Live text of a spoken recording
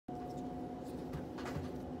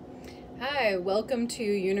Hi, welcome to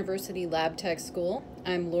University Lab Tech School.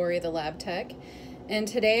 I'm Lori, the Lab Tech, and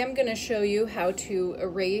today I'm going to show you how to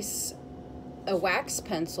erase a wax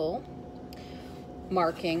pencil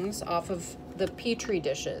markings off of the Petri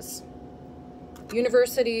dishes.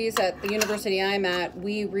 Universities, at the university I'm at,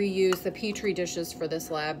 we reuse the Petri dishes for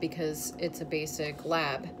this lab because it's a basic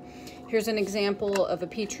lab. Here's an example of a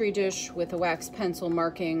Petri dish with a wax pencil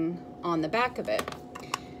marking on the back of it.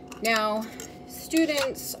 Now,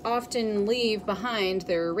 students often leave behind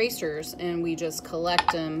their erasers and we just collect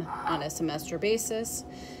them on a semester basis.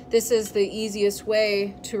 This is the easiest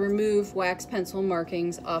way to remove wax pencil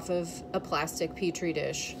markings off of a plastic Petri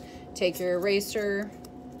dish. Take your eraser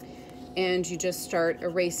and you just start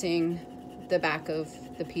erasing the back of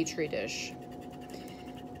the Petri dish.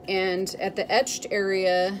 And at the etched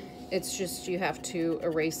area, it's just you have to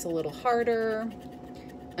erase a little harder,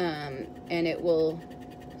 and it will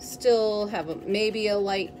still have maybe a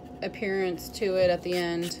light appearance to it at the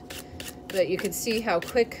end, but you can see how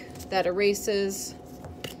quick that erases,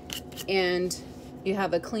 and you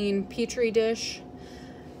have a clean Petri dish.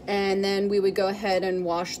 And then we would go ahead and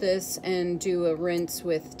wash this and do a rinse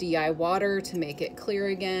with DI water to make it clear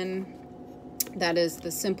again. That is the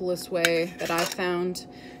simplest way that I've found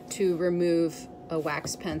to remove a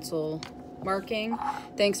wax pencil marking.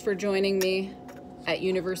 Thanks for joining me at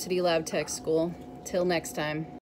University Lab Tech School. Till next time.